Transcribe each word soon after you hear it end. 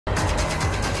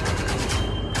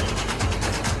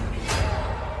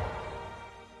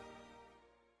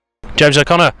James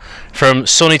O'Connor from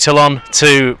sunny Toulon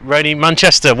to rainy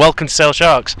Manchester. Welcome to Sale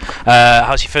Sharks.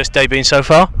 How's your first day been so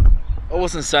far? It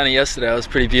wasn't sunny yesterday, it was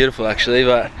pretty beautiful actually,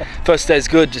 but first day's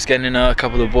good, just getting to know a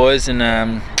couple of the boys and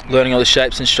learning all the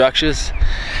shapes and structures,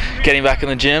 getting back in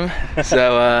the gym,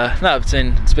 so no,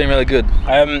 it's been really good.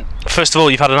 First of all,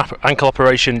 you've had an ankle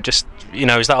operation, just, you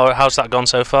know, how's that gone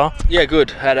so far? Yeah,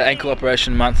 good. I had an ankle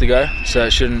operation a month ago, so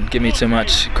it shouldn't give me too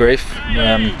much grief.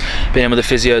 Been in with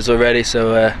the physios already,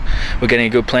 so we're getting a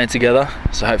good plan together,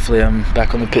 so hopefully I'm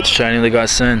back on the pitch training with the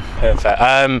guys soon.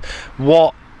 Perfect.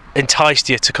 What enticed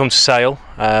you to come to Sale?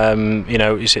 You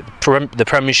know, is it the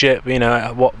Premiership? You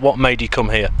know, what made you come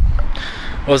here?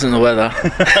 It wasn't the weather.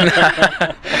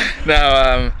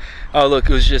 No, oh look,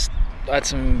 it was just, I had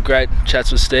some great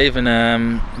chats with Steve,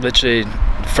 and literally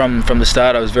from the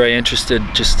start I was very interested,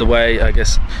 just the way I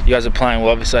guess you guys are playing.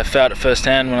 Well, obviously I felt it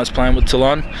firsthand when I was playing with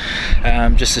Toulon,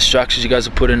 just the structures you guys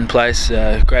have put in place,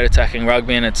 great attacking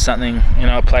rugby, and it's something, you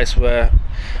know, a place where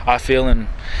I feel, and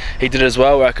he did it as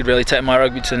well, where I could really take my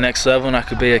rugby to the next level, and I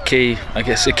could be a key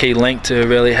link to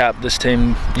really help this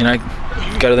team, you know,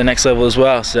 go to the next level as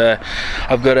well. So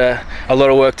I've got a lot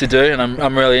of work to do, and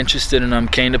I'm really interested, and I'm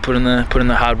keen to put in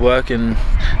the hard work, and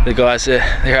the guys they're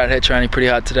out here training pretty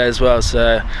hard today as well.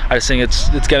 So I just think it's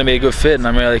going to be a good fit, and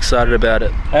I'm really excited about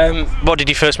it. What did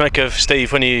you first make of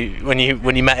Steve when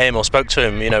you met him or spoke to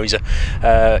him? You know, he's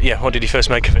what did you first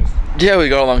make of him? Yeah, we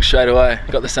got along straight away.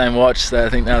 Got the same watch, so I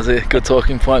think that was a good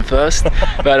talking point first.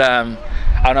 But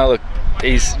I know, look,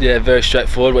 he's very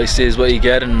straightforward. What you see is what you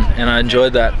get, and I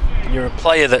enjoyed that. You're a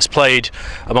player that's played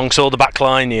amongst all the back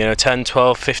line, you know, 10,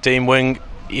 12, 15 wing.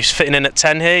 You're fitting in at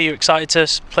 10 here. You're excited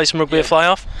to play some rugby or fly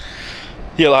off?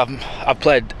 Yeah, well, I've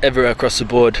played everywhere across the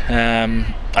board.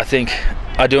 I think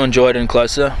I do enjoy it in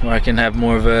closer, where I can have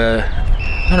more of a,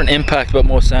 not an impact, but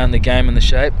more say in the game and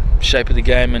the shape of the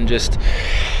game, and just,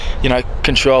 you know,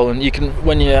 control. And you can,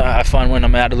 I find when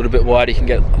I'm out a little bit wide, you can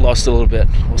get lost a little bit,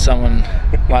 or someone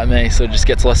like me sort of just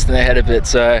gets lost in their head a bit.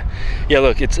 So yeah,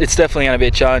 look, it's definitely going to be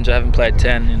a challenge. I haven't played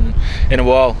 10 in a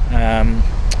while,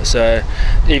 so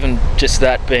even just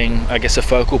that being, I guess, a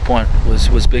focal point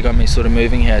was big on me sort of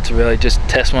moving here, to really just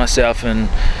test myself and,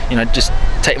 you know, just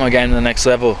take my game to the next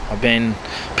level. I've been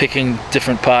picking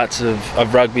different parts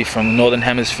of rugby from Northern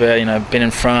Hemisphere, you know, I've been in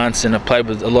France, and I've played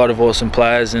with a lot of awesome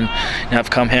players, and you know,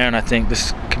 I've come here, and I think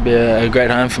this could be a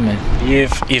great home for me.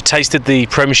 You've tasted the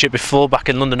Premiership before, back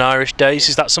in London Irish days.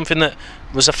 Is that something that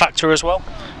was a factor as well?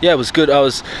 Yeah, it was good.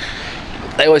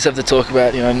 They always have to talk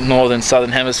about, you know, Northern,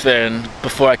 Southern Hemisphere, and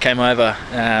before I came over,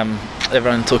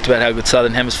 everyone talked about how good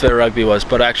Southern Hemisphere rugby was,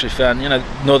 but I actually found, you know,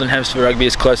 Northern Hemisphere rugby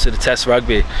is closer to Test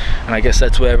rugby, and I guess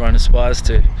that's where everyone aspires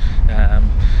to.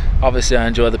 Obviously I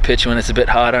enjoy the pitch when it's a bit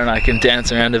harder and I can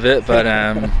dance around a bit, but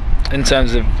in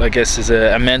terms of, I guess, as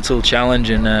a mental challenge,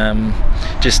 and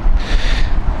just,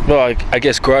 well, I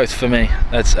guess growth for me.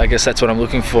 I guess that's what I'm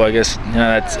looking for. I guess, you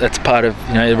know, that's part of,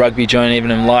 you know, the rugby journey.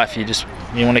 Even in life,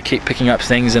 you want to keep picking up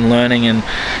things and learning, and,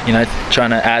 you know, trying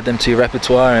to add them to your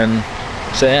repertoire. And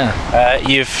so yeah.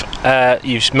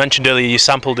 You've mentioned earlier you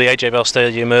sampled the AJ Bell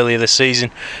Stadium earlier this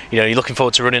season. You know, you're looking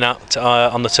forward to running out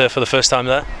on the turf for the first time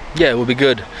there? Yeah, it will be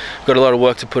good. Got a lot of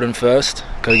work to put in first.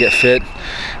 Got to get fit,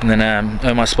 and then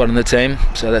earn my spot in the team.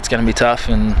 So that's going to be tough,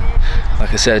 and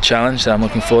like I said, a challenge that I'm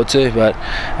looking forward to. But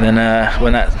then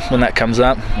when that comes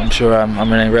up, I'm sure I'm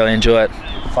going to really enjoy it.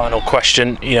 Final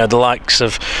question, you know, the likes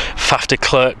of Faf de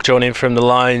Klerk joining from the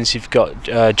Lions, you've got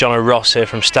John O'Ross here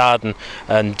from Stade,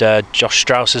 and Josh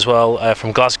Strauss as well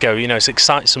from Glasgow. You know, it's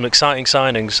some exciting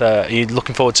signings. Are you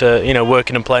looking forward to, you know,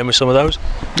 working and playing with some of those?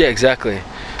 Yeah, exactly.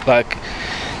 Like,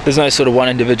 there's no sort of one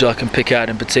individual I can pick out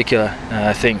in particular.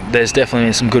 I think there's definitely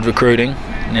been some good recruiting,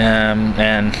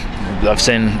 and I've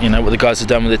seen, you know, what the guys have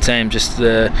done with the team. Just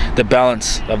the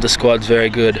balance of the squad's very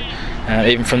good.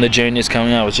 Even from the juniors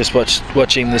coming out, I was just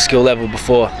watching the skill level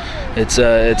before. It's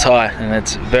high, and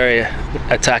it's very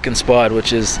attack inspired,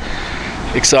 which is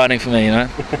exciting for me, you know.